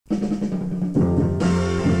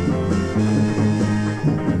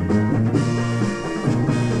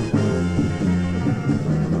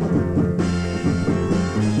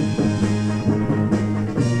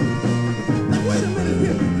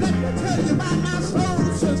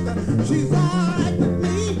She's all right with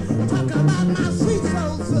me. Talking about my sweet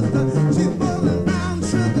soul sister. She's full of brown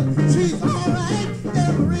sugar. She's all right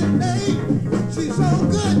every day. She's so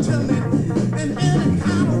good to me in any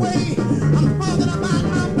kind of way. I'm talking about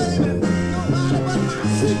my baby. Nobody but my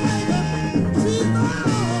sweet baby. She's all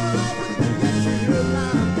right with me. Yes, she is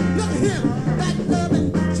now. Look at him. That loving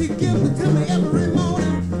she gives it to me every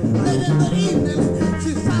morning. Late in the evening,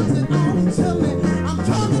 she sounds it on to me. I'm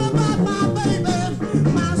talking about my baby,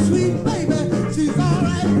 my sweet baby. She's all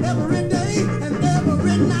right every day and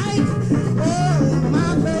every night. Oh,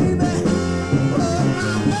 my baby. Oh,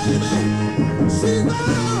 my baby. She's all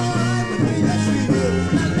right with me. Yes, she is.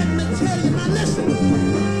 Now, let me tell you. Now, listen.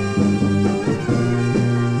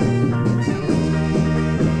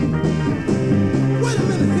 Wait a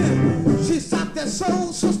minute here. She stopped that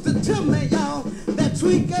soul sister to me, y'all. That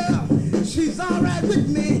sweet girl. She's all right with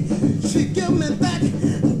me. She give me that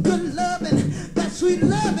good loving, that sweet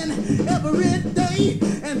loving every day.